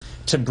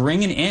to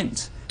bring an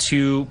end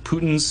to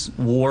Putin's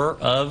war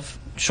of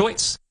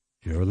choice.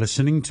 You're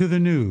listening to the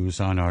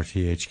news on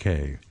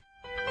RTHK.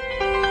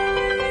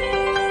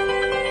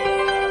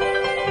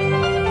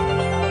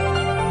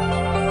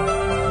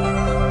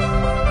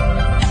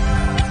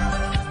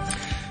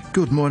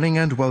 Good morning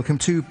and welcome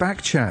to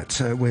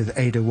Backchat with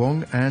Ada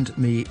Wong and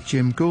me,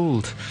 Jim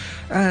Gould.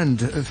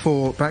 And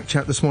for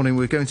Backchat this morning,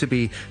 we're going to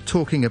be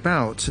talking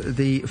about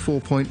the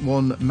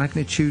 4.1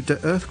 magnitude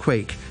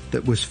earthquake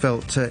that was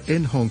felt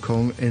in Hong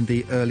Kong in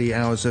the early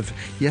hours of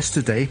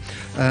yesterday.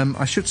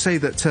 I should say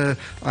that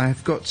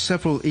I've got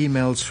several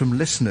emails from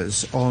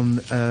listeners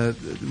on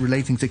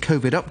relating to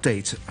COVID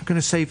update. I'm going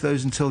to save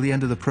those until the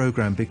end of the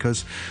programme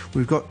because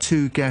we've got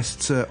two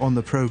guests on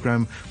the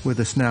programme with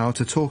us now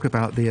to talk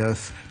about the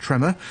earth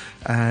tremor,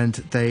 and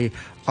they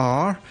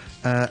are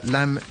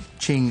Lam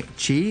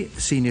Ching-chi,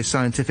 Senior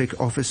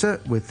Scientific Officer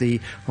with the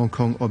Hong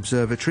Kong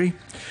Observatory,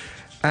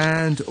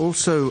 and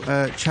also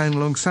Chang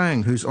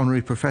Long-sang, who's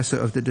Honorary Professor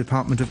of the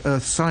Department of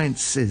Earth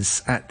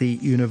Sciences at the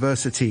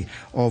University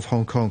of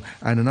Hong Kong.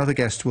 And another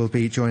guest will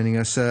be joining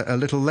us a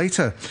little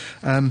later.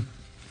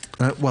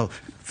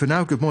 For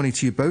now, good morning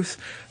to you both.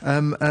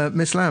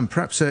 Ms. Lam,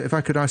 perhaps if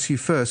I could ask you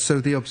first. So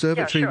the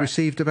Observatory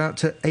received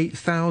about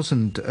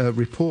 8,000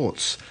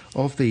 reports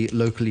of the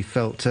locally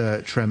felt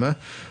tremor,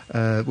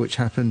 which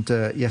happened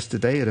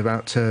yesterday at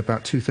about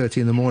 2:30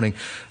 in the morning.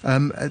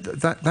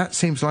 That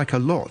seems like a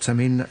lot. I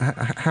mean,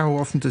 how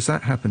often does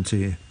that happen to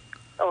you?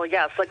 Oh,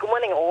 yes. Good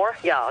morning, all.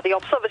 Yeah, the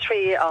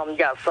Observatory,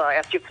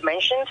 as you've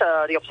mentioned,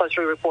 the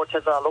Observatory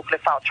reported a locally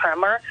felt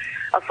tremor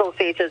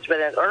associated with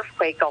an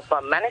earthquake of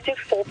magnitude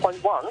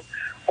 4.1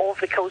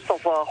 off the coast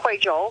of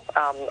Huizhou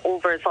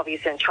over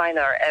southeastern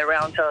China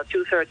around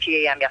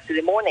 2:30 a.m. yesterday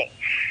morning.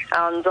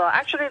 And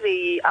actually,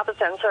 the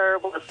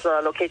epicenter was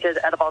located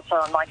at about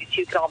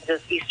 92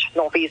 kilometers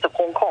east-northeast of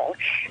Hong Kong.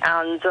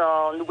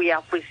 And we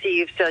have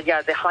received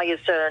the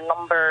highest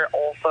number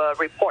of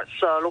reports,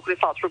 locally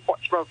felt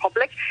reports from the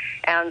public.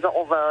 And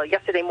over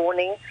yesterday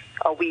morning,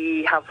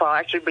 we have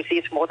actually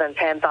received more than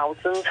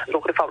 10,000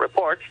 locally felt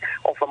reports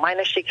of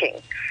minor shaking.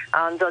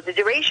 And the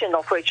duration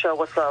of which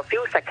was a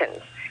few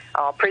seconds.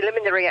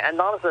 Preliminary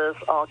analysis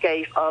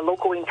gave a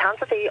local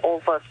intensity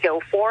of scale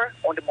 4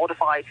 on the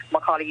modified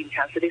Mercalli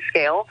intensity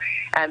scale,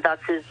 and that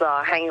is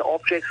hanging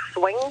objects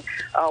swing,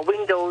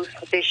 windows,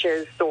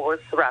 dishes, doors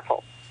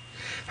rattle.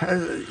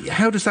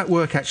 How does that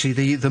work,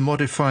 actually, the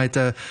modified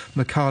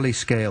Mercalli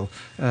scale?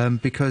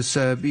 Because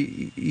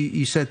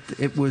you said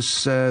it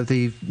was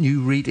the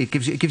new read. It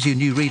gives you a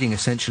new reading,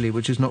 essentially,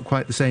 which is not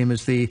quite the same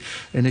as the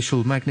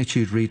initial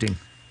magnitude reading.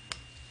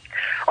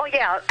 Oh,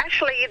 yeah.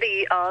 Actually,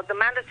 the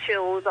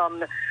magnitude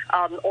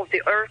of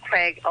the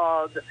earthquake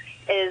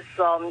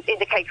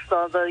indicates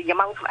the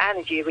amount of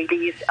energy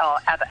released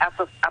at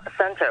the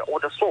epicenter or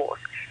the source.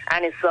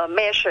 And it's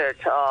measured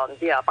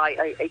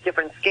by a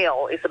different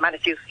scale. It's a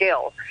magnitude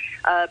scale.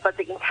 But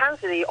the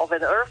intensity of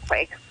an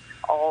earthquake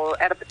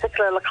or at a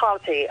particular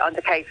locality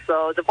indicates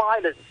the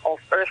violence of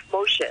earth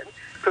motion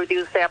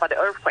produced there by the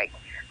earthquake.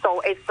 So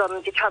it's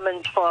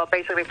determined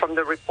basically from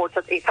the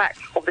reported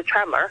effects of the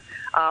tremor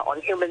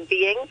on human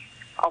beings,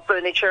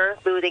 furniture,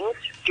 buildings,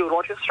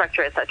 geological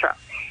structure, etc.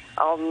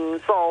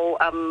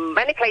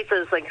 Many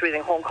places,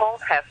 including Hong Kong,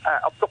 have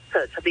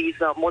adopted these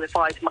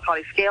modified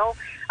Mercalli scale,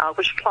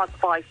 which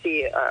classifies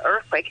the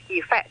earthquake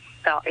effects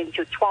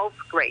into 12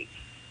 grades.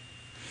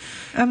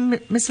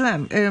 Ms.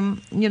 Lam,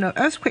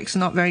 earthquakes are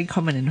not very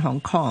common in Hong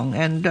Kong.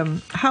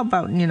 And how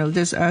about,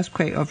 this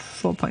earthquake of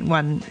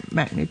 4.1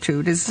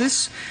 magnitude? Is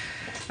this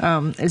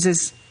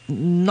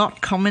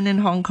not common in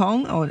Hong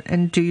Kong,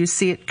 and do you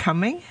see it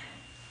coming?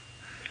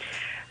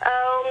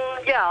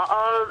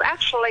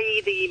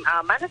 Actually, the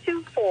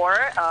magnitude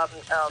 4,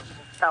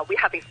 we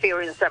have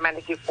experienced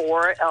magnitude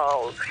 4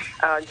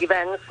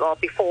 events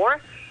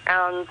before.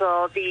 And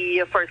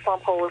for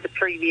example, the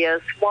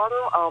previous one,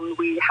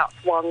 we had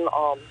one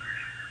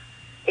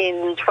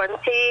in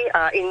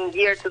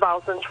year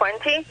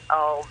 2020,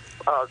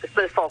 the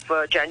 5th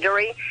of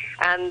January,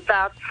 and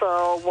that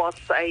was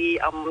a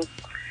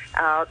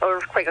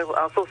earthquake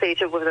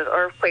associated with an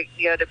earthquake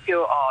near the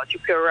Pure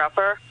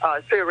River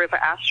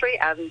estuary,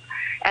 and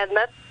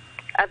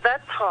at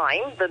that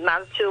time the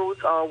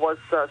magnitude was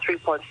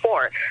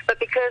 3.4. But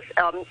because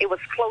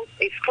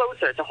it's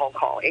closer to Hong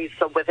Kong, it's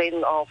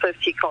within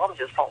 50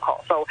 kilometers of Hong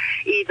Kong. So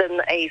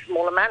even a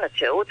smaller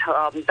magnitude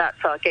that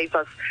gave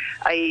us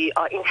a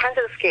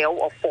intensity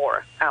scale of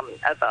 4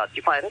 as a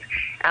difference.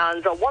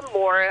 And one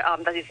more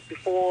that is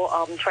before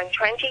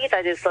 2020,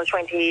 that is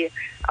 2018,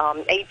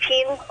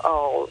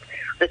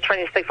 the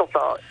 26th of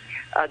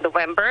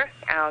November,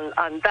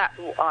 and that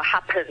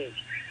happened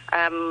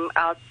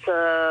at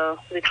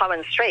the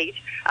Taiwan Strait,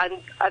 and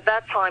at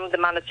that time the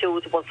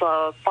magnitude was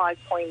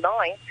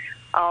 5.9.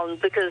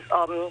 Because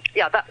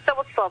that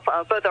was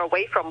further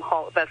away from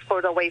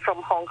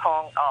Hong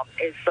Kong.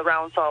 Is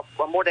around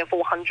more than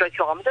 400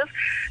 kilometers.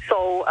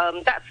 So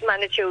that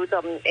magnitude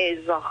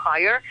is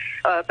higher,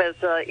 but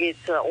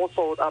it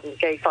also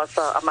gave us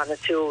a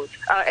magnitude,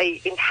 a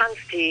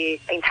intensity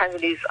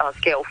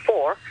scale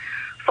 4.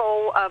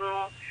 So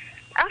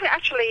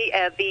Actually,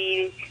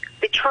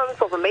 the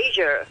chance of a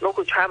major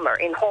local tremor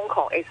in Hong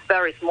Kong is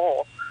very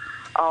small.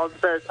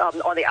 But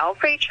on the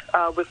average,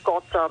 we've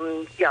got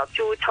 2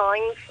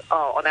 times.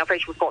 On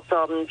average, we've got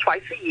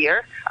twice a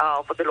year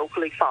for the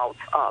locally filed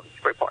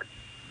reports.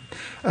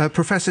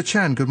 Professor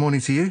Chan, good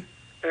morning to you.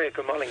 Hey,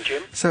 good morning,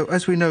 Jim. So,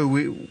 as we know,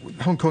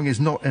 Hong Kong is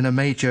not in a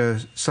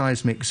major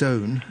seismic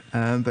zone,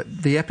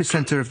 but the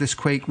epicenter of this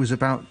quake was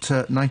about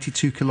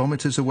 92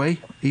 kilometres away,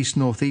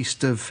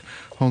 east-northeast of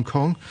Hong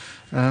Kong.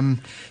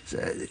 On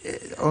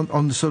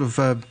the sort of,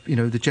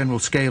 the general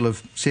scale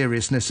of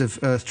seriousness of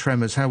earth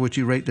tremors, how would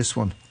you rate this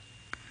one?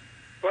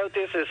 Well,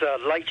 this is a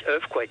light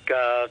earthquake.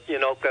 As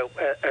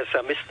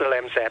Mr.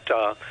 Lam said,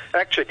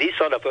 actually these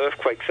sort of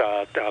earthquakes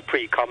are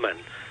pretty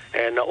common.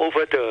 And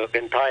over the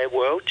entire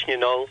world,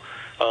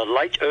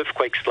 light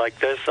earthquakes like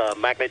this,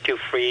 magnitude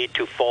 3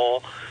 to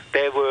 4,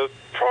 they were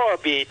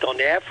probably on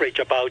average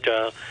about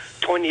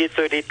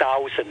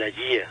 30,000 a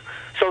year.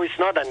 So it's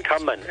not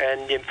uncommon.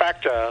 And in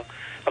fact, a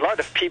lot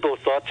of people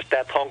thought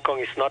that Hong Kong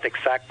is not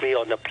exactly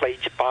on the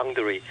plate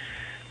boundary.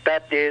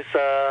 That is,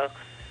 I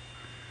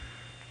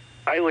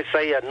would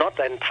say, not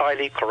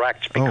entirely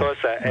correct, because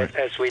right.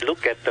 As we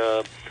look at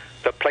the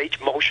plate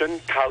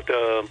motion, how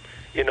the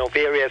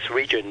various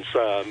regions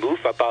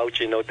move about,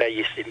 there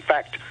is in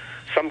fact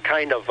some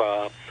kind of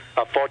a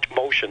fault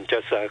motion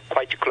just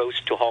quite close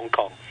to Hong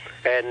Kong.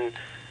 And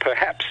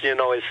perhaps,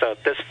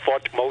 it's this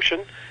fault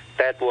motion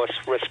that was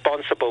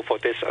responsible for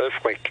this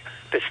earthquake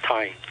this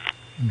time.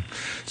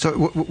 So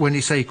when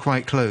you say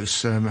quite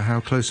close, how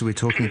close are we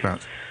talking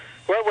about?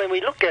 Well, when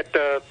we look at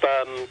the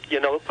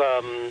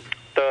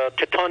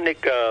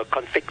tectonic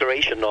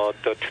configuration, or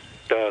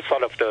the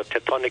sort of the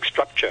tectonic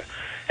structure,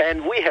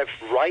 and we have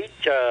right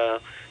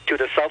to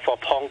the south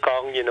of Hong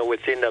Kong,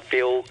 within a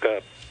few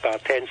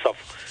tens of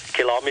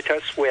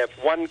kilometers, we have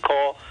one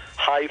called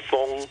Hai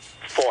Phong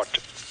Fault,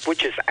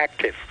 which is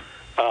active.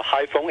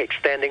 Hai Phong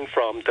extending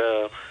from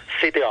the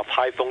city of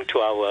Hai Phong to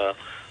our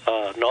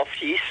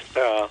northeast,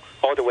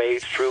 all the way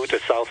through the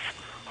south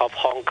of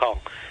Hong Kong.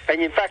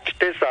 And in fact,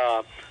 this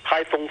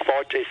Hai Phong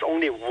Fault is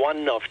only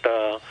one of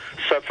the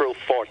several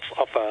faults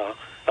of a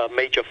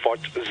major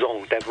fault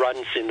zone that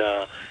runs in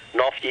a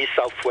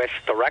northeast-southwest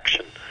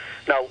direction.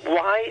 Now,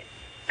 why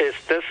is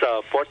this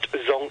fault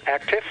zone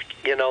active?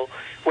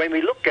 When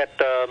we look at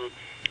the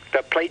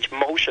plate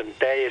motion,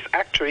 there is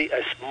actually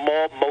a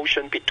small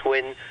motion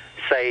between,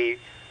 say,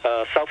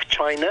 South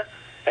China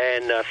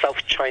and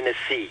South China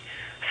Sea.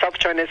 South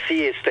China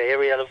Sea is the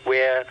area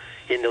where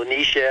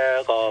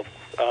Indonesia or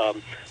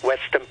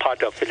western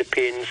part of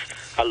Philippines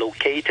are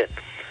located.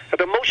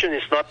 The motion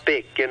is not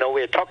big.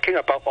 We're talking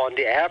about, on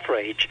the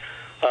average,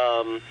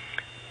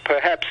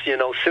 perhaps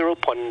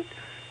 0.5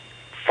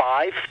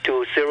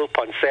 to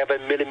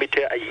 0.7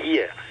 millimeter a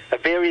year, a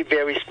very,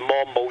 very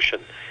small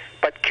motion.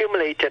 But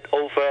accumulated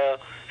over,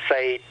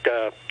 say,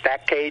 the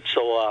decades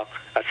or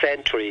a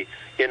century,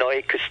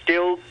 it could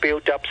still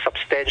build up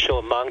substantial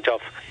amount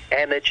of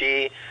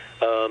energy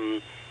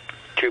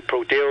to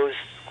produce,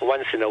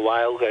 once in a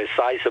while, a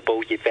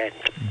sizable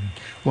event.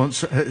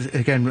 Once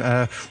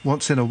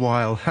in a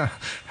while,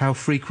 how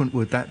frequent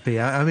would that be?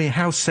 I mean,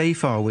 how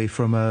safe are we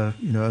from a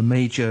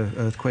major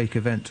earthquake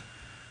event?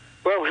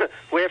 Well,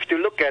 we have to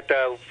look at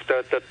the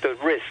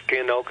risk.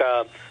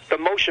 The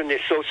motion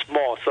is so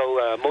small,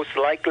 so most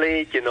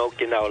likely,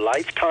 in our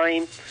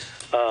lifetime,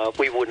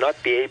 we would not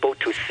be able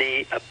to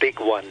see a big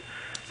one.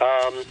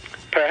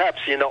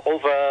 Perhaps,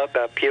 over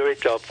the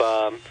period of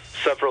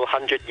several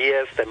hundred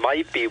years, there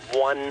might be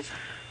one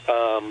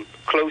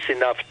close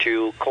enough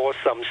to cause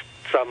some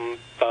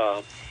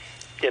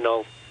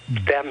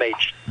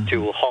damage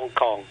to Hong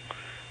Kong.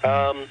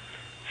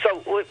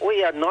 So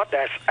we are not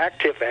as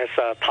active as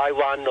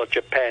Taiwan or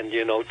Japan.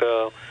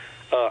 The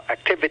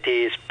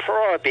activity is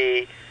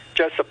probably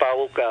just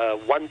about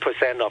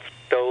 1% of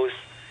those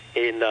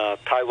in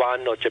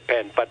Taiwan or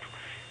Japan. But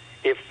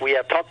if we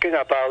are talking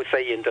about,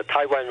 say, in the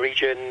Taiwan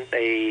region,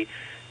 a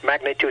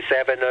magnitude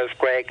 7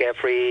 earthquake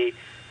every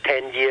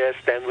 10 years,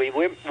 then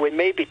we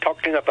may be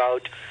talking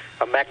about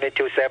a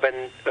magnitude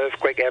 7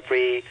 earthquake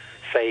every,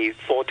 say,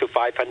 400 to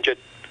 500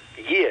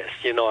 years,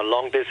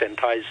 along this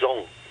entire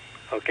zone.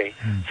 Okay,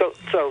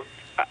 so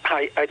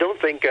I don't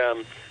think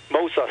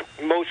most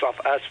of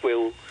us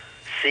will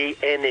see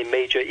any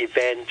major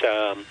event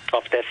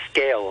of that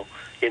scale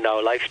in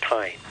our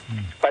lifetime,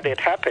 but it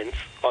happens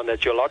on a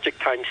geologic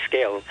time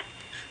scale.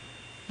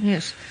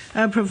 Yes,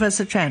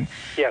 Professor Chan.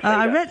 Yes,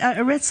 I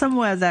read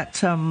somewhere that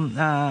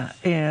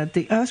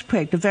the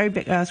earthquake, the very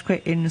big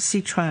earthquake in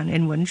Sichuan,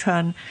 in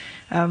Wenchuan,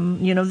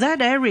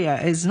 that area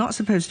is not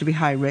supposed to be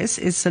high risk.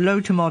 It's a low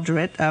to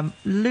moderate, a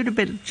little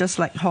bit just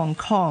like Hong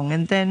Kong.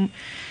 And then,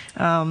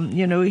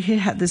 he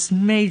had this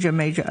major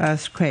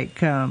earthquake,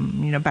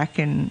 back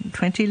in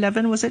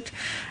 2011, was it?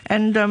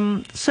 And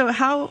so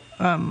how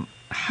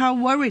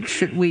worried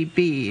should we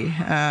be?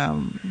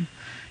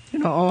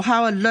 Or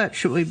how alert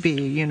should we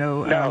be,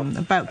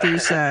 about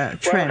these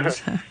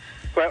trends?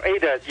 Well,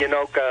 Ada,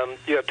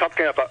 you're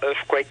talking about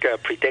earthquake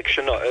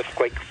prediction or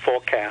earthquake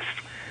forecast.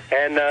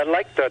 And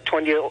like the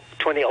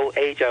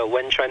 2008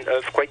 Wenchuan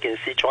earthquake in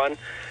Sichuan,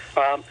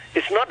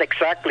 it's not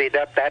exactly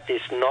that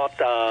is not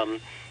a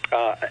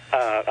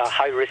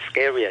high-risk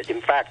area.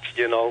 In fact,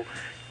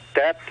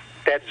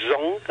 that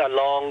zone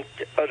along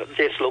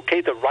is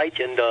located right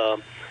in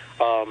the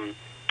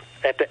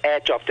at the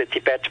edge of the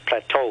Tibet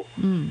Plateau.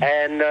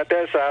 And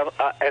there's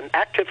an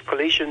active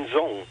collision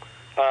zone.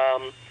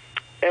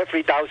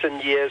 Every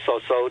 1,000 years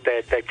or so,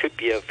 there could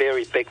be a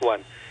very big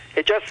one.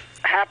 It just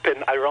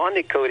happened,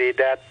 ironically,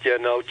 that,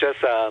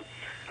 just a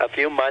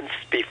few months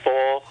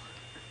before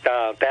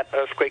that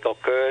earthquake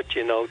occurred,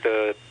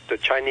 the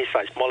Chinese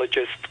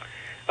seismologists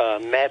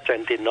met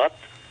and did not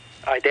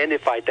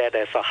identify that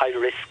as a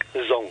high-risk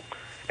zone.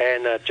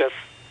 And just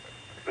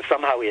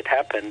somehow it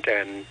happened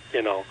and,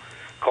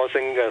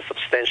 causing a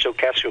substantial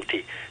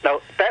casualty.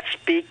 Now, that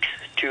speaks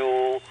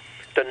to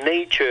the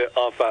nature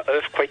of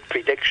earthquake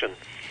prediction.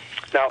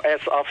 Now,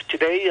 as of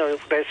today,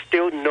 there's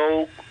still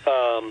no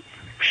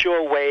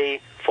sure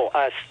way for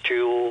us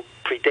to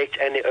predict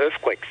any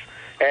earthquakes.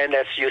 And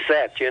as you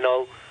said,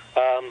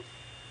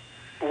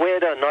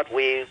 whether or not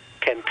we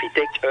can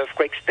predict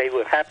earthquakes, they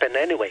will happen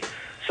anyway.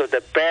 So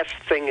the best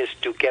thing is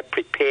to get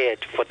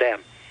prepared for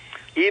them.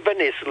 Even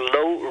it's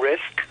low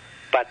risk,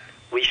 but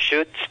we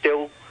should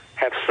still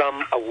have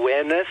some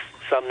awareness,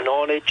 some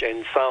knowledge,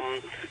 and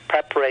some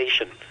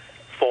preparation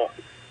for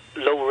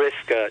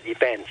low-risk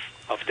events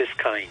of this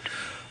kind.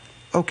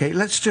 Okay,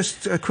 let's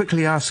just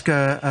quickly ask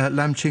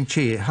Lam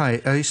Ching-chi.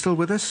 Hi, are you still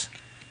with us?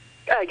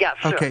 Yeah,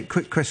 sure. Okay,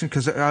 quick question,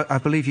 because I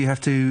believe you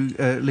have to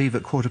leave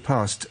at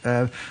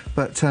 15:15.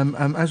 But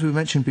as we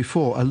mentioned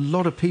before, a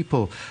lot of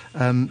people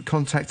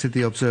contacted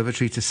the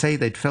observatory to say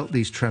they'd felt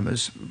these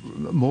tremors,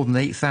 more than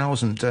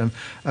 8,000.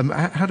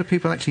 How do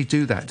people actually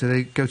do that? Do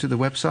they go to the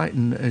website,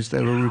 and is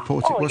there a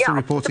reporting? What's the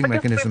reporting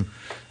mechanism?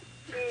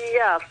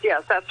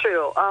 Yes, that's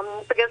true.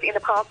 Because in the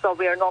past,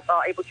 we are not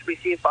able to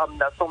receive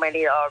so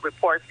many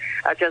reports,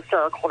 just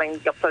calling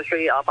the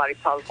observatory by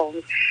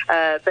telephone.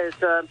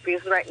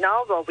 Because right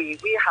now, we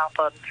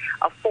have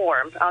a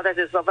form that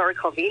is very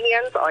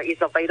convenient.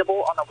 It's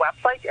available on the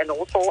website and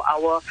also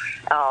our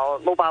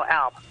mobile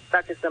app.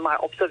 That is My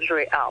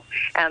Observatory app,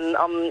 and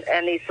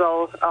it's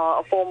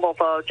a form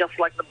of just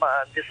like the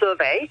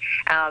survey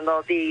and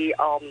the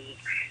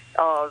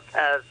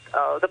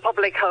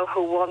public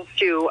who wants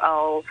to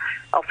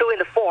fill in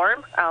the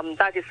form,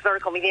 that is very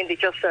convenient. They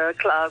just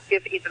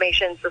give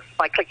information just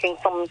by clicking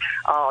some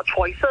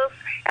choices,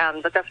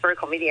 and that's very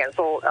convenient.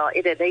 So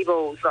it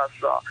enables us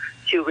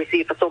to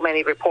receive so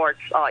many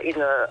reports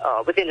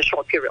within a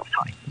short period of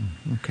time.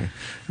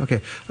 Okay.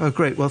 Oh,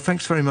 great. Well,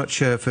 thanks very much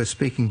for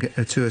speaking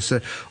to us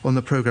on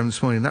the programme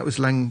this morning. That was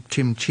Lam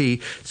Ching-chi,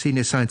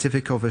 Senior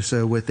Scientific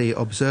Officer with the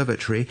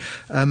Observatory.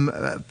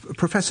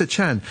 Professor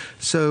Chan,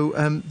 so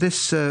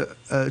this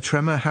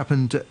tremor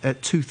happened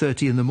at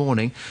 2:30 in the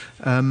morning.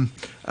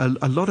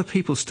 A lot of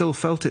people still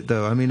felt it,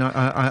 though. I mean,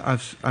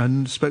 I've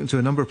spoken to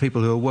a number of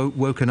people who are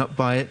woken up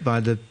by it, by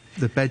the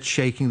bed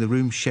shaking, the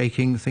room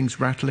shaking, things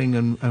rattling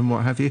and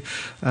what have you.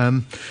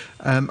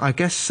 I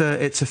guess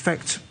its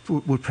effect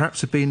would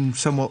perhaps have been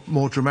somewhat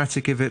more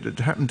dramatic if it had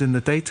happened in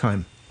the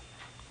daytime.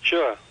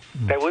 Sure,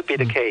 that would be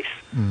the case.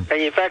 And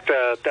in fact,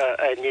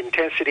 an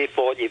intensity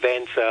for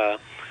events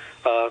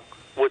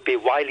would be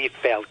widely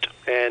felt.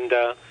 And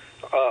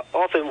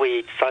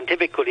often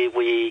scientifically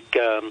we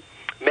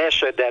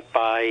measure that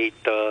by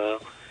the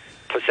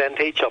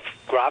percentage of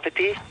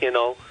gravity,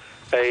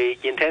 a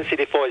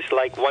intensity 4 is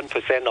like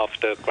 1% of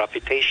the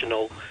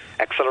gravitational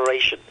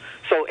acceleration.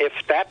 So if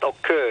that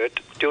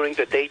occurred during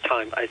the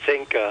daytime, I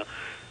think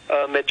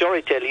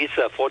majority, at least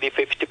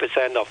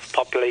 40-50% of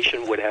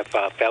population would have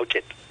felt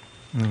it.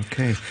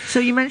 Okay. So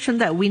you mentioned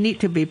that we need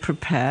to be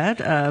prepared,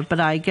 but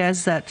I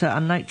guess that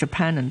unlike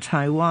Japan and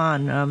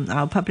Taiwan,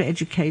 our public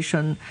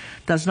education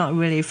does not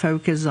really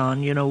focus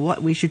on,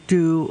 what we should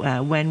do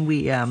when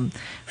we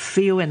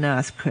feel an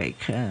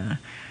earthquake.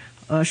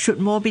 Should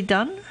more be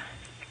done?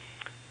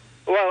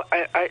 Well,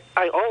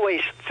 I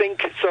always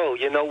think so.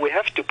 We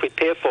have to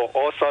prepare for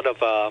all sort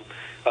of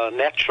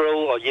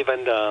natural or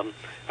even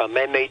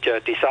man-made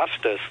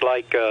disasters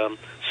like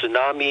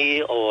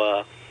tsunami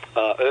or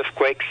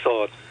earthquakes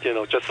or,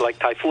 just like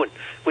typhoon.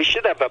 We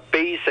should have a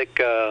basic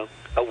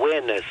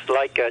awareness,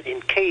 like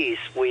in case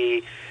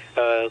we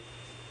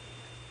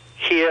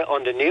hear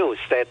on the news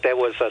that there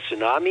was a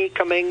tsunami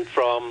coming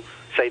from,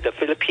 say, the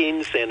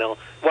Philippines,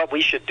 what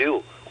we should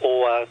do,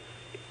 or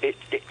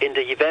in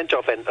the event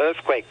of an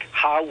earthquake,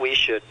 how we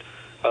should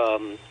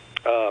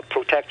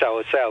protect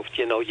ourselves,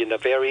 in a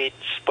very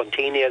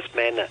spontaneous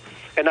manner.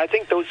 And I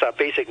think those are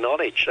basic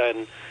knowledge.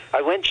 And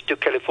I went to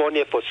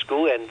California for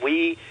school, and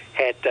we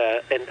had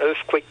an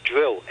earthquake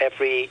drill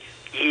every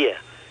year.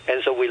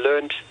 And so we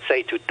learned,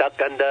 say, to duck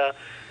under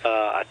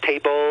a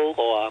table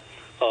or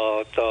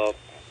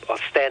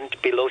stand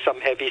below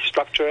some heavy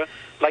structure,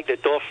 like the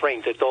door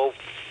frame. The door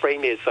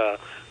frame is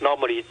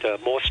normally the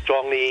more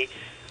strongly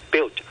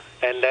built.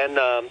 And then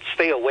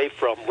stay away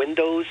from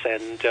windows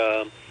and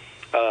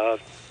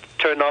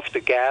turn off the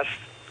gas,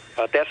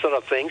 that sort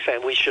of things.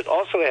 And we should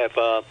also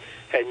have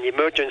an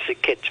emergency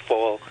kit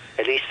for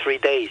at least 3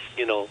 days,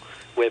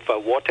 with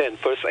water and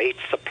first aid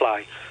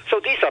supply. So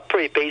these are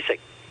pretty basic.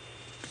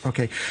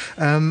 Okay.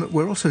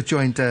 We're also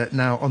joined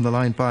now on the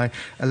line by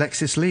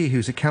Alexis Lee,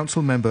 who's a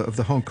council member of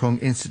the Hong Kong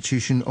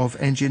Institution of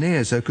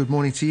Engineers. Good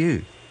morning to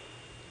you.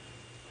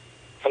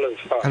 Hello.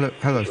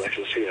 Hello.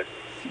 Alexis here.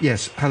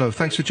 Yes, hello.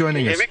 Thanks for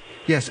joining us. Can you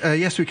Yes,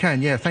 yes, we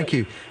can. Yeah, thank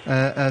you.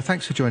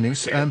 Thanks for joining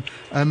us.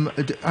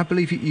 I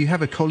believe you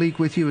have a colleague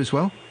with you as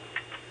well?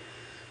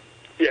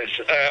 Yes,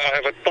 I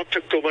have a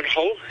Dr. Goman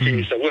Ho.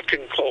 He's a work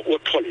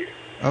colleague.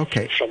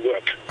 Okay. From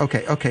work.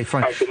 Okay,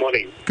 fine. Good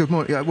morning. Good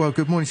morning. Well,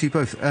 good morning to you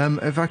both.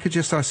 If I could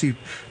just ask you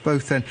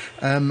both then,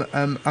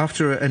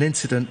 after an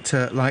incident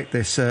like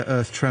this,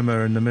 earth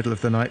tremor in the middle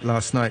of the night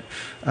last night,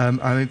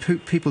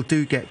 people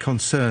do get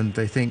concerned.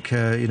 They think,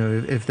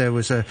 if there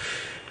was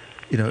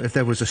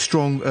a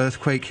strong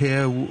earthquake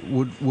here,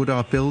 would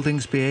our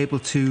buildings be able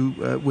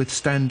to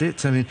withstand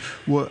it? I mean,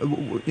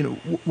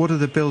 what are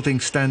the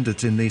building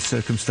standards in these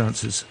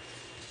circumstances?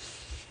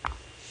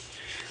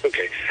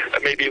 Okay,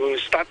 maybe we'll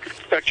start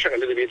backtrack a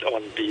little bit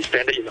on the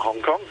standard in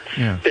Hong Kong.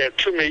 Yeah. There are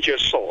two major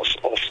sources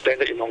of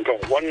standard in Hong Kong.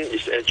 One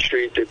is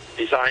actually the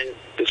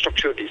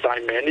structural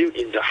design manual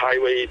in the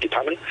highway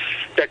department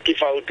that give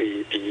out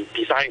the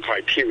design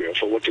criteria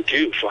for what to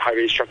do for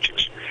highway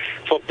structures.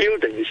 For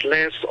buildings, it's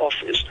less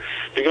obvious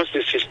because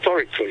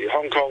historically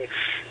Hong Kong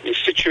is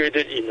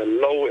situated in a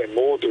low and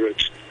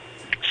moderate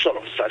sort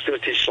of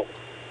seismicity zone.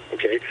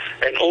 Okay,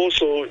 and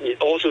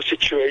it also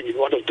situated in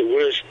one of the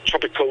worst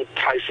tropical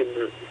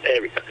typhoon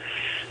area.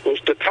 With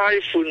the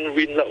typhoon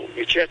wind load,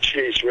 which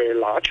actually is very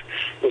large,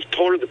 we've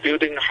told the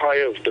building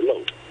higher of the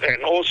load.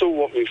 And also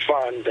what we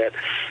found that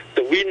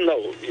the wind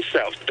load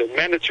itself, the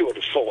magnitude of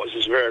the force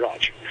is very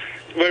large.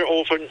 Very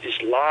often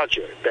it's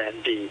larger than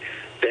the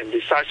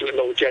seismic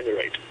load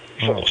generate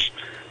force.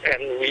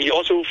 And we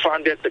also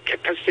found that the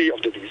capacity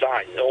of the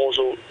design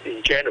also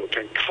in general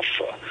can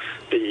cover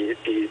the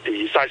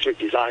seismic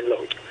design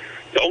load.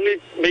 The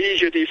only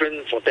major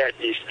difference for that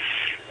is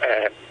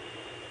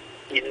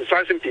in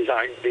seismic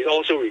design, they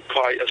also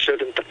require a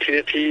certain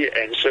ductility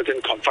and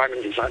certain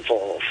confinement design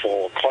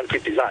for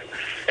concrete design.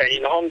 And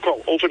in Hong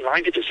Kong, over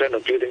 90%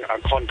 of buildings are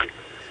concrete.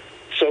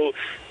 So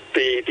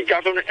the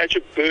government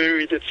actually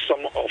embedded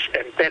some of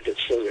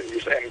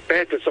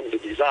the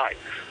design,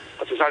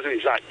 of the seismic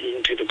design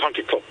into the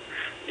concrete code,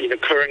 in the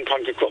current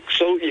concrete code.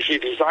 So if you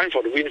design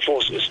for the wind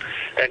forces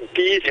and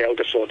detailed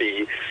for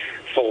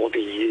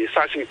the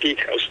seismic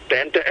details,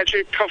 then they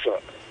actually cover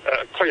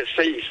quite a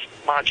safe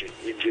margin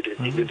into the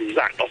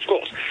design. Of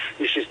course,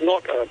 this is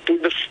not a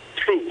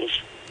bulletproof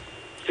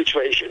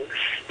situation.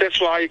 That's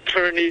why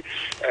currently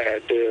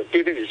the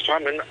building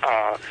department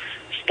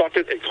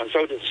started a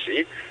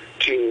consultancy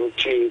to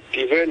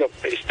develop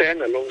a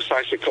standalone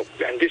seismic code,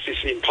 and this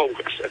is in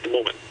progress at the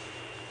moment.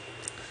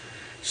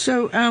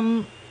 So,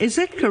 is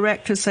it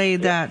correct to say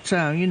that,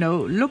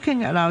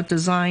 looking at our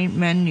design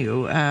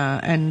menu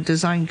and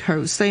design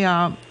codes, they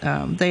are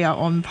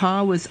on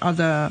par with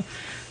other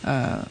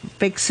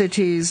big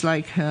cities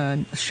like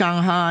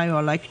Shanghai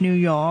or like New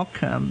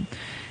York, in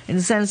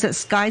the sense that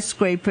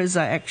skyscrapers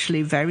are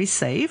actually very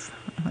safe,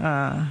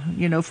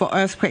 for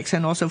earthquakes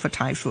and also for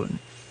typhoon?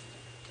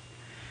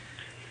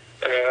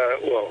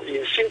 Well,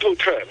 in simple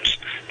terms,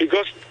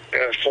 because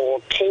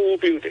for tall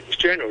buildings,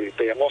 generally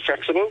they are more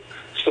flexible,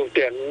 so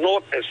they are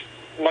not as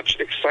much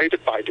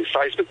excited by the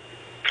seismic,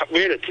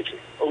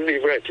 only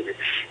relatively.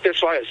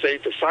 That's why I say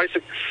the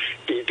seismic,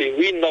 the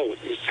wind load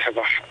have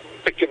a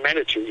bigger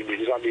magnitude in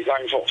the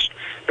design force.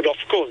 But of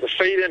course, the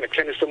failure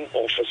mechanism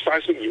of a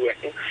seismic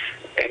event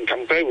and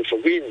compared with a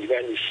wind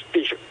event is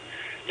different.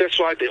 That's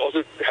why they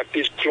also have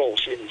this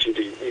clause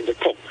in the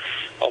code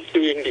of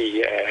doing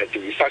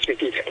the seismic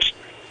details.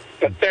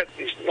 But that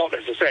is not,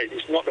 as I said,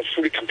 it's not a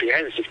fully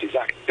comprehensive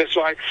design. That's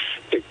why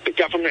the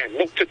government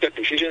looked at that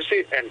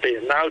deficiency and they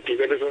are now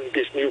developing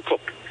this new code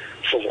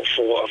for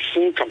a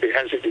full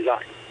comprehensive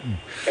design.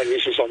 And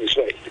this is on its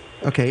way.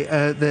 Okay,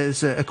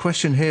 there's a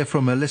question here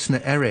from a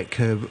listener, Eric,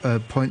 who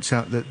points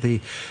out that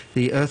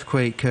the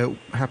earthquake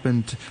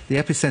happened, the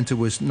epicenter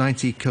was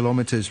 90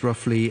 kilometers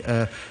roughly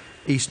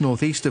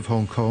east-northeast of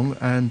Hong Kong,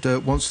 and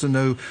wants to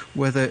know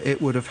whether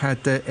it would have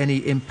had any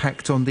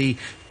impact on the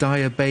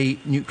Daya Bay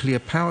nuclear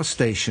power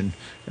station,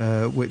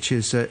 which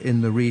is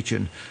in the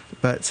region.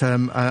 But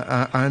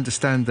I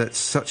understand that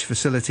such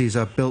facilities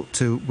are built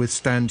to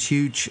withstand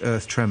huge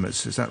earth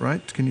tremors. Is that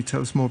right? Can you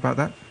tell us more about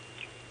that?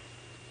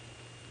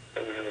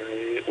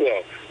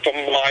 Well, from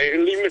my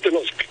limited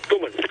knowledge,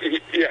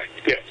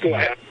 go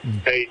ahead.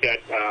 Say that.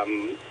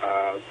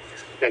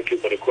 Thank you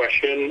for the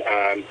question.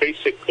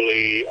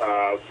 Basically,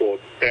 for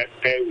that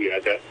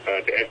area, the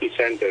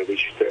epicenter,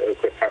 which the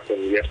earthquake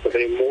happened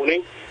yesterday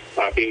morning,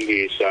 I think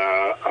is,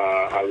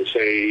 I would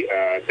say,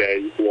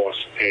 there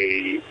was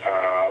a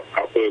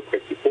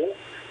earthquake before,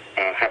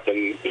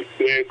 happened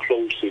very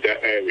close to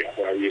that area.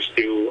 We're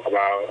still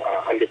about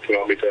 100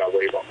 kilometers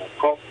away from Hong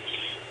Kong.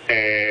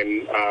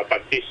 And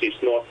but this is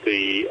not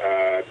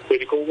the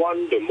critical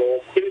one. The more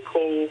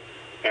critical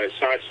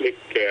seismic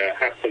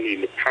happened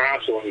in the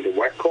past or in the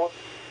record.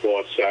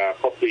 was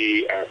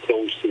probably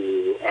close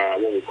to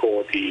what we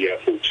call the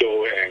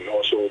Fuzhou and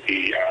also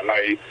the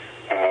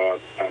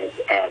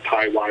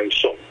Taiwan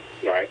zone,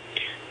 right?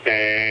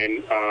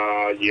 And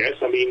yes,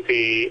 I mean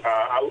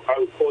I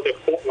would call the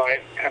fault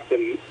line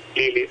happen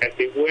really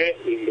everywhere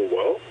in the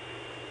world.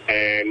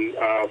 And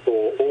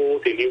for all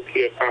the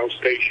nuclear power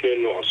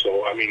station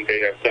also, I mean, they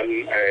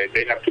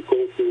have to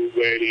go through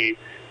very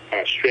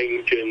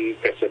stringent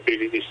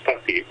feasibility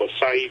study or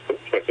site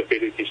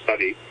feasibility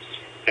study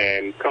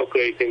and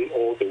calculating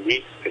all the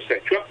risks,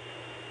 etc.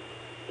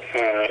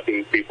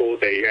 Before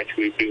they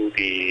actually build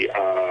the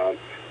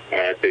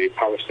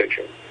power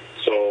station.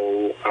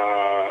 So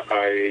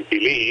I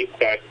believe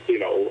that,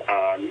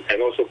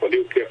 and also for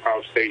nuclear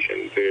power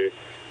station, the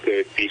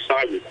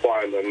design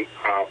requirements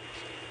are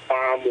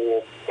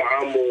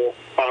far more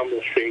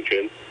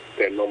stringent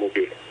than normal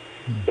building.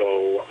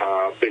 So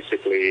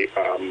basically,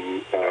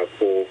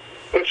 for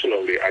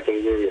personally, I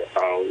don't worry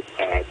about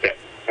that.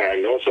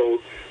 And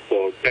also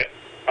for that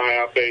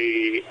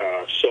Bay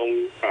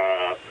zone,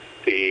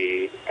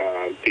 the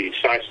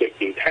seismic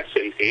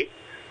intensity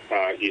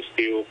is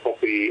still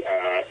probably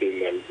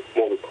in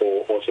what we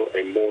call also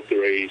a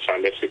moderate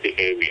seismicity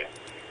area,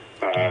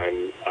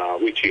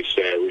 which is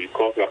we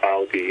talk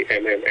about the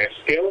MMS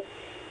scale.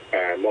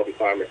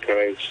 Modified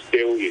mechanics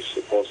scale is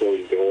also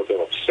in the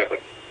order of 7,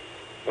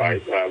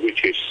 right?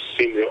 Which is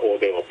similar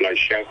order of like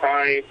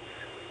Shanghai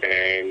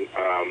and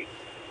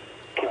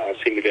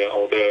similar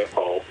order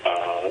of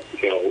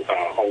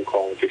Hong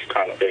Kong, this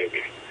kind of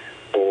area.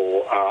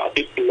 Or a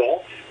bit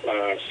north,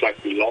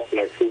 slightly north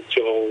like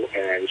Fuzhou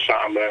and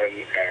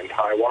Xiamen and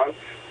Taiwan,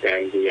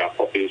 then we are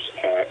probably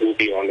will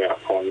be on a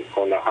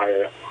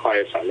higher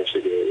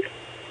seismicity area.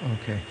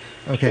 Okay.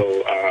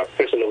 So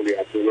personally,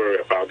 I do worry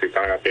about the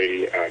Daya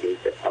Bay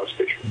nuclear power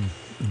station.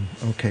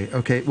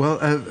 Okay. Well,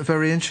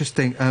 very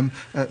interesting.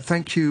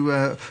 Thank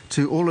you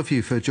to all of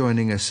you for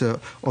joining us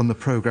on the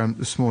programme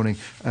this morning.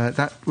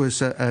 That was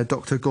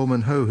Dr.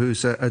 Gorman Ho,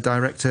 who's a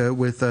director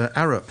with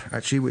Arup,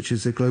 actually, which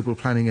is a global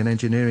planning and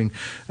engineering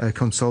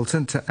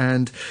consultant,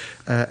 and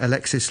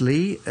Alexis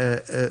Lee,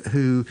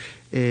 who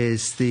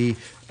is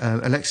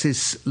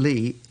Alexis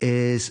Lee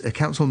is a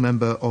council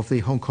member of the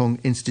Hong Kong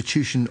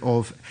Institution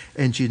of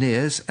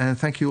Engineers, and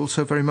thank you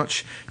also very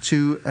much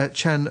to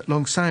Chan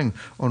Longsang,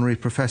 Honorary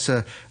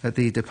Professor at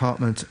the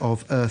Department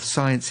of Earth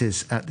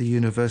Sciences at the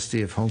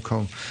University of Hong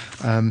Kong.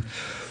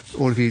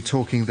 All of you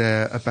talking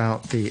there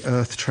about the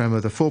earth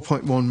tremor, the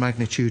 4.1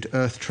 magnitude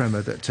earth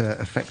tremor that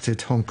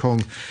affected Hong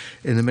Kong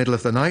in the middle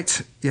of the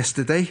night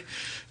yesterday.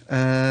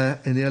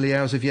 In the early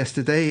hours of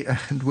yesterday,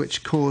 and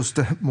which caused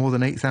more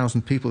than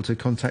 8,000 people to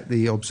contact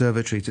the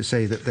Observatory to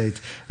say that they'd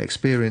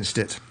experienced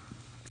it.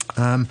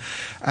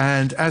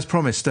 And as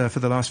promised, for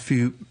the last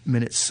few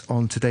minutes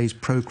on today's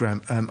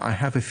programme, I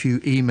have a few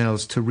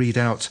emails to read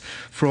out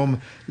from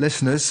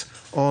listeners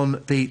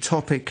on the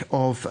topic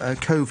of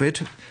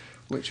COVID,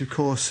 which of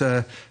course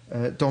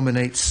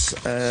dominates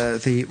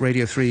the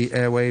Radio 3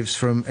 airwaves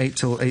from 8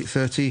 till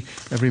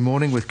 8:30 every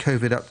morning with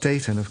COVID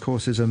update, and of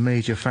course is a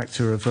major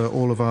factor of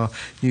all of our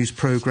news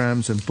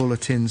programmes and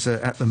bulletins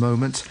at the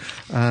moment.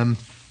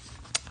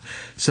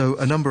 So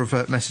a number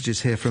of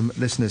messages here from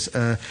listeners.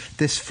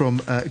 This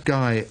from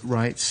Guy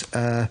writes,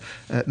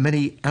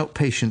 many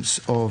outpatients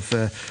of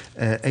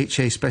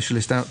HA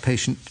specialist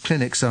outpatient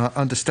clinics are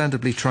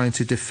understandably trying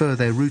to defer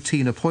their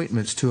routine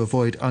appointments to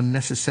avoid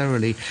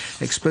unnecessarily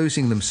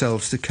exposing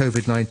themselves to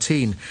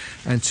COVID-19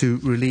 and to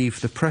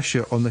relieve the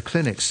pressure on the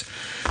clinics.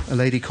 A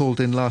lady called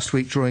in last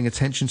week drawing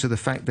attention to the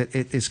fact that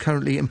it is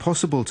currently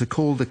impossible to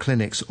call the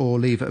clinics or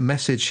leave a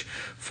message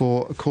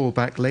for a call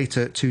back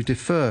later to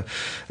defer.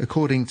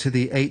 According to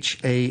the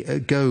HA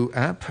Go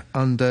app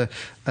under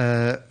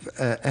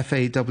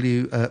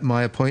FAW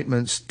My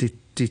Appointments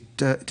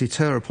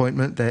deter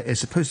appointment, there is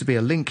supposed to be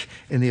a link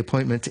in the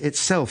appointment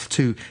itself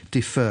to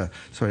defer.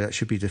 Sorry, that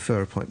should be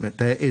defer appointment.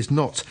 There is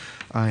not.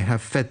 I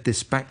have fed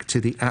this back to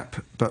the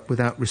app, but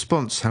without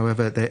response.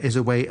 However, there is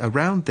a way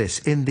around this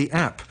in the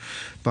app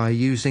by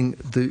using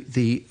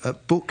the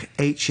Book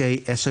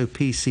HA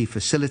SOPC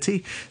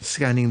facility,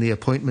 scanning the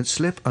appointment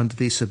slip under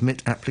the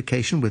Submit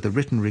application with a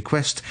written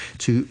request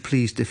to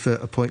please defer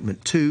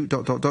appointment to ...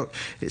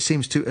 It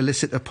seems to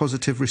elicit a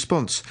positive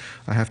response.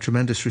 I have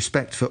tremendous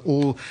respect for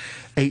all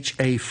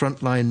HA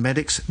frontline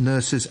medics,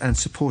 nurses and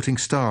supporting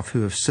staff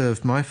who have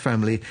served my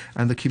family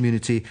and the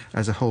community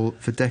as a whole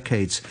for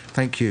decades.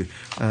 Thank you.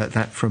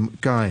 That from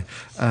Guy.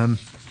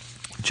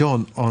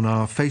 John on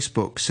our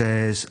Facebook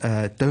says,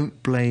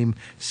 don't blame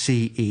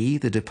CE.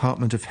 The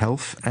Department of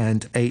Health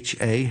and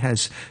HA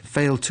has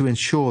failed to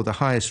ensure the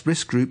highest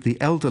risk group, the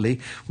elderly,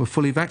 were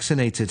fully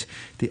vaccinated.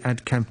 The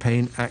ad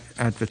campaign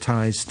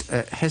advertised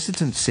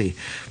hesitancy.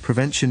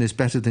 Prevention is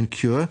better than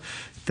cure.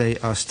 They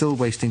are still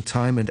wasting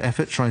time and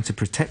effort trying to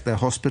protect their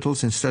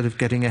hospitals instead of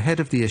getting ahead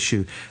of the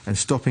issue and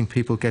stopping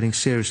people getting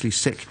seriously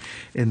sick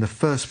in the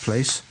first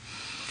place.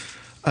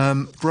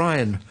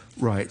 Brian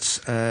writes,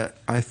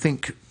 I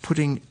think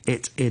putting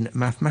it in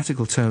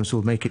mathematical terms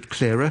will make it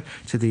clearer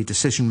to the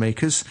decision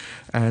makers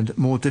and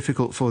more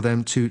difficult for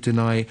them to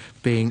deny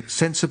being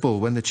sensible.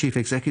 When the chief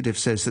executive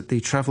says that the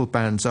travel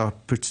bans are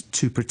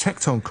to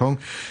protect Hong Kong,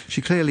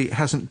 she clearly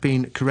hasn't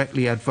been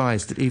correctly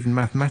advised that even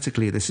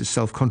mathematically this is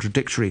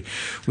self-contradictory.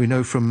 We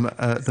know from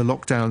the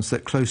lockdowns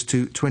that close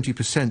to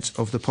 20%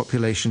 of the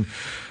population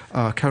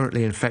are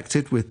currently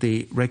infected. With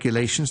the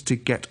regulations to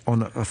get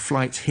on a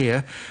flight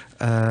here,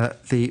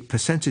 the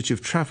percentage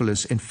of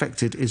travellers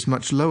infected is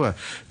much lower.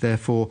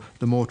 Therefore,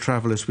 the more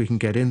travellers we can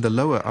get in, the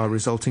lower our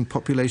resulting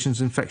population's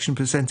infection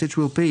percentage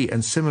will be.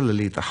 And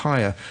similarly, the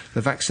higher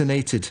the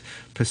vaccinated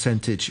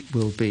percentage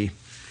will be.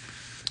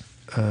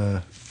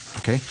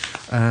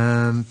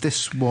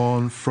 This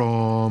one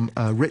from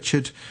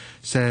Richard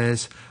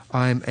says,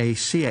 I'm a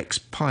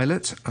CX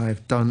pilot.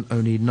 I've done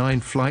only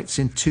 9 flights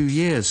in 2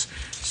 years.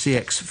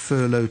 CX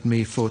furloughed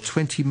me for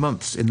 20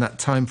 months in that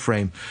time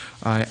frame.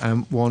 I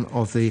am one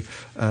of the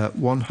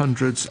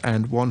 100s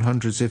and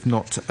 100s, if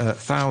not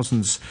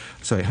thousands,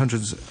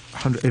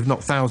 if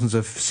not thousands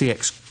of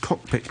CX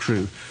cockpit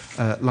crew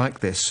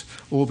like this,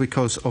 all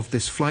because of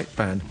this flight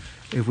ban.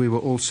 If we were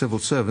all civil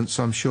servants,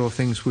 I'm sure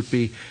things would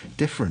be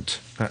different.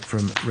 That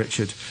from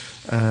Richard.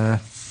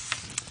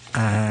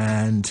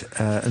 And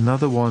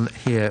another one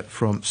here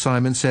from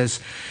Simon says,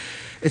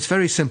 it's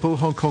very simple.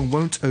 Hong Kong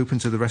won't open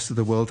to the rest of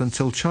the world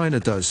until China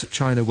does.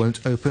 China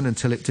won't open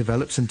until it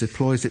develops and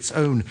deploys its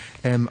own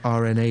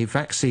mRNA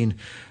vaccine.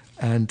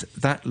 And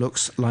that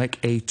looks like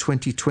a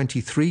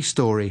 2023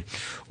 story.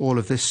 All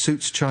of this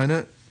suits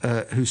China,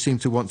 who seem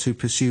to want to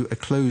pursue a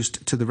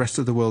closed to the rest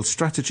of the world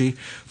strategy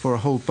for a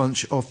whole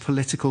bunch of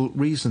political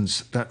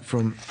reasons. That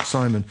from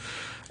Simon.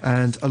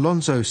 And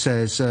Alonso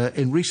says,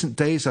 in recent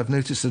days I've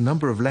noticed a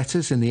number of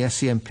letters in the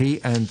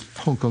SCMP and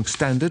Hong Kong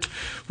Standard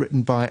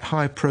written by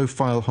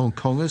high-profile Hong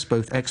Kongers,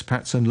 both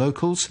expats and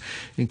locals,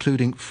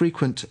 including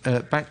frequent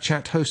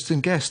backchat hosts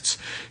and guests.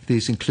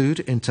 These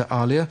include, inter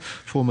alia,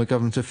 former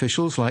government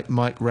officials like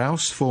Mike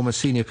Rouse, former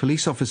senior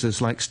police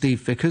officers like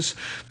Steve Vickers,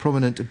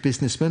 prominent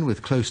businessmen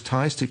with close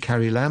ties to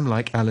Carrie Lam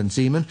like Alan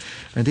Zeman,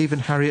 and even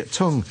Harriet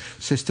Tung,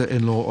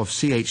 sister-in-law of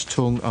C.H.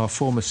 Tung, our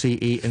former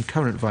CE and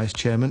current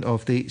vice-chairman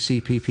of the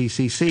CPPCC.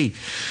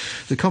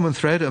 The common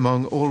thread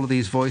among all of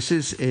these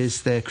voices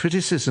is their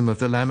criticism of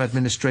the Lam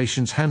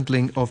administration's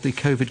handling of the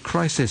COVID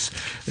crisis,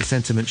 a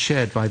sentiment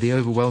shared by the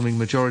overwhelming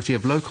majority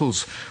of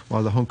locals,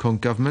 while the Hong Kong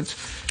government's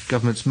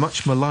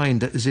much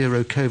maligned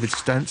zero COVID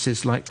stance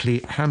is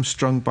likely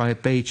hamstrung by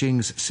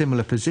Beijing's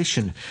similar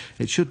position.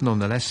 It should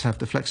nonetheless have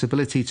the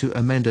flexibility to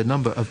amend a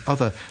number of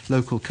other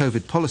local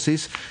COVID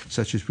policies,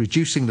 such as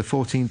reducing the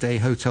 14-day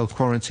hotel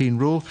quarantine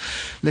rule,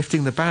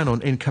 lifting the ban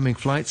on incoming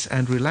flights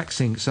and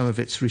relaxing some of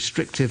its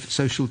restrictive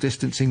social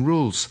distancing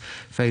rules.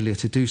 Failure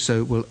to do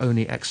so will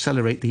only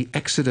accelerate the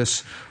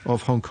exodus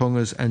of Hong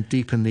Kongers and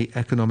deepen the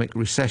economic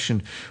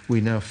recession we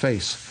now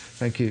face.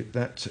 Thank you.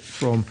 That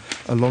from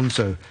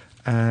Alonso.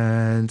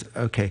 And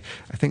okay,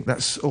 I think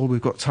that's all we've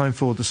got time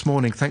for this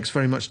morning. Thanks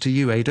very much to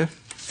you, Ada.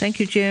 Thank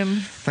you, Jim.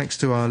 Thanks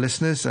to our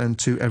listeners and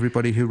to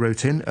everybody who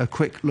wrote in. A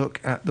quick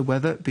look at the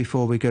weather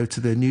before we go to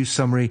the news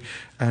summary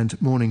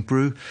and morning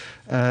brew.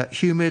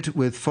 Humid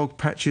with fog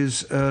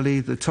patches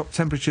early. The top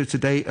temperature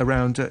today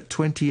around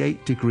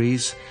 28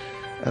 degrees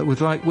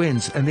with light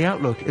winds. And the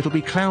outlook, it'll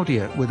be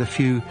cloudier with a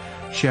few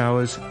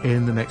showers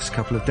in the next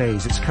couple of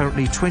days. It's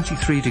currently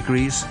 23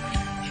 degrees,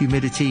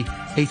 humidity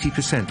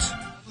 80%.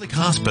 Public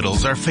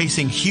hospitals are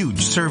facing huge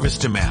service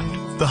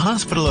demand. The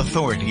Hospital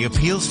Authority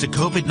appeals to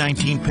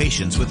COVID-19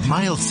 patients with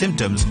mild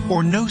symptoms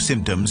or no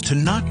symptoms to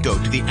not go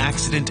to the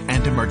accident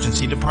and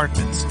emergency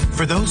departments.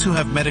 For those who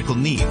have medical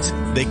needs,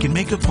 they can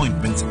make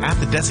appointments at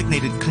the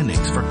designated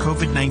clinics for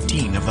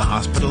COVID-19 of the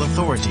Hospital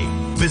Authority.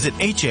 Visit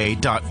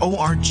ha.org.hk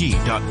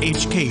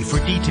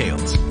for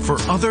details. For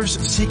others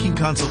seeking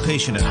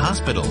consultation at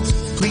hospitals,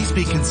 please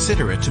be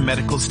considerate to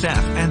medical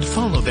staff and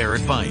follow their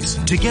advice.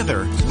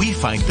 Together, we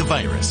fight the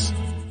virus.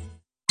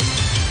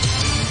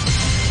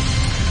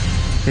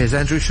 Here's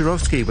Andrew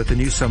Shirovsky with the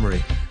news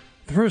summary.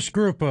 The first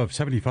group of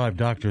 75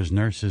 doctors,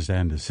 nurses,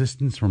 and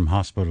assistants from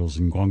hospitals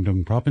in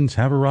Guangdong province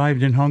have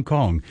arrived in Hong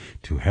Kong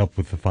to help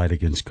with the fight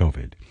against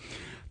COVID.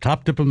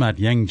 Top diplomat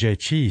Yang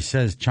Jiechi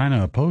says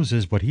China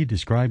opposes what he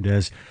described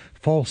as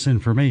false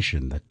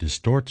information that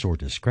distorts or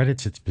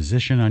discredits its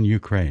position on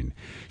Ukraine.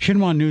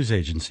 Xinhua News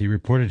Agency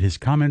reported his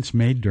comments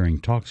made during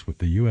talks with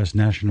the U.S.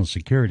 National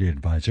Security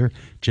Advisor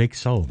Jake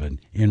Sullivan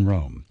in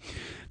Rome.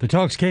 The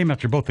talks came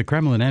after both the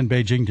Kremlin and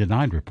Beijing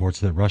denied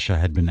reports that Russia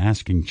had been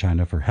asking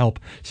China for help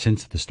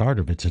since the start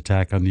of its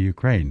attack on the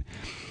Ukraine.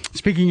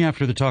 Speaking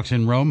after the talks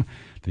in Rome,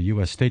 the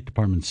U.S. State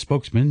Department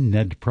spokesman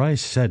Ned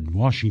Price said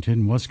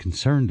Washington was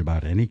concerned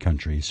about any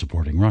country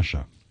supporting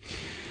Russia.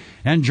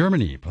 And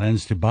Germany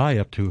plans to buy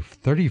up to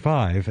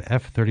 35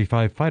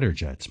 F-35 fighter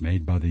jets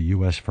made by the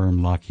U.S.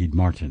 firm Lockheed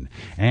Martin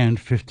and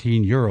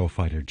 15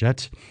 Eurofighter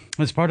jets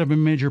as part of a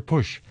major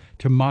push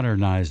to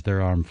modernize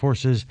their armed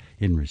forces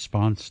in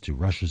response to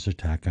Russia's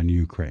attack on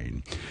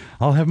Ukraine.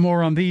 I'll have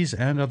more on these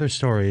and other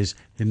stories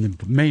in the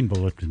main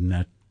bulletin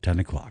at 10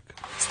 o'clock.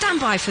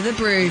 Stand by for the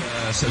brew.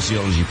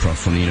 Sociology prof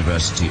from the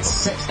university.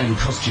 Set and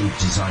costume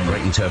design,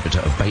 great interpreter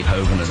of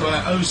Beethoven.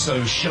 And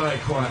oh-so-shy,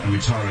 quiet and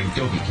retiring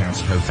doggy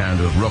counselor,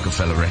 co-founder of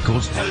Rockefeller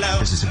Records. Hello.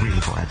 This is really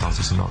for adults,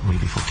 it's not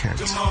really for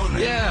kids.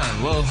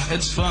 Yeah, well,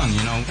 it's fun,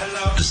 you know.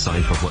 Hello.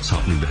 Decipher what's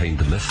happening behind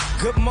the myth.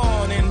 Good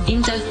morning.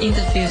 In-depth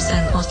interviews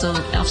and also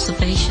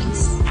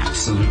observations.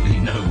 Absolutely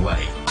no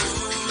way.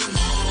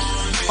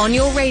 On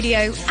your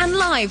radio and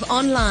live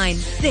online,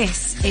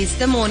 this is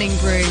The Morning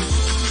Brew.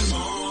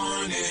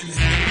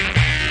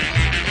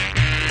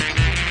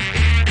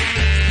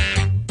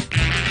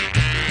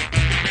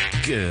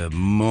 Good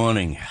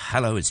morning.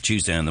 Hello, it's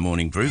Tuesday on The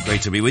Morning Brew.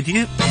 Great to be with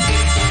you.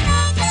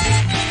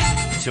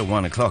 Till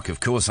 1 o'clock, of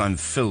course, I'm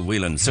Phil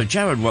Whelan. So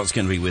Jared Watt's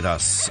going to be with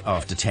us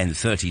after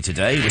 10:30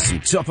 today with some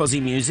top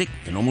Aussie music,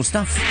 the normal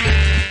stuff,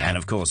 and,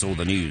 of course, all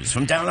the news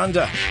from Down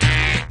Under.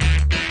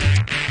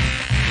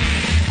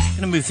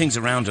 Going to move things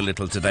around a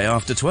little today.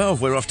 After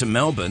 12, we're off to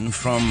Melbourne,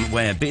 from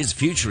where Biz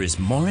futurist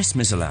Morris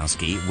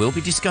Mizalowski will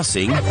be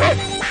discussing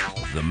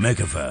the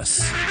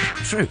Megaverse.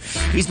 True.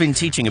 He's been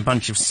teaching a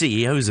bunch of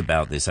CEOs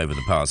about this over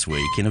the past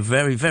week in a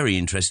very, very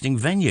interesting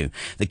venue.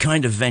 The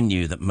kind of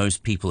venue that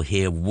most people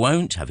here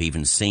won't have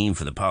even seen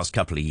for the past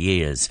couple of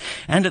years.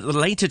 And at the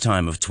later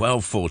time of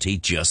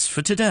 12:40, just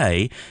for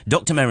today,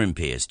 Dr. Merrin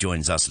Pierce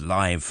joins us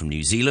live from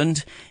New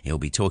Zealand. He'll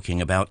be talking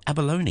about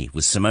abalone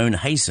with Simone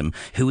Haysom,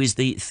 who is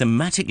the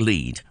thematic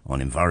lead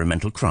on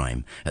environmental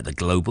crime at the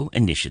Global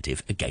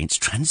Initiative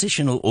Against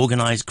Transitional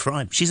Organised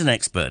Crime. She's an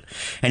expert.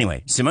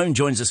 Anyway, Simone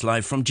joins us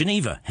live from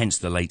Geneva, hence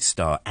the late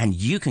start, and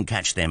you can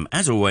catch them,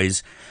 as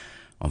always,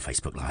 on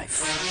Facebook Live.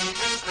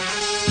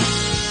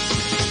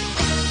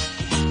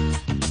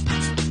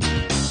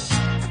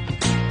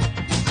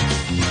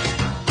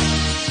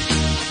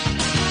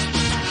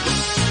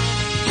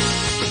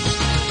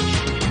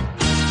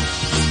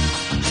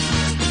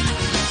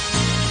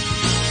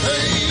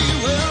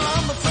 Hey, well,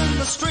 I'm a friend,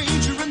 a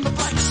stranger in the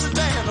black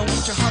sedan. I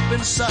want you hop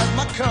inside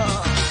my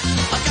car.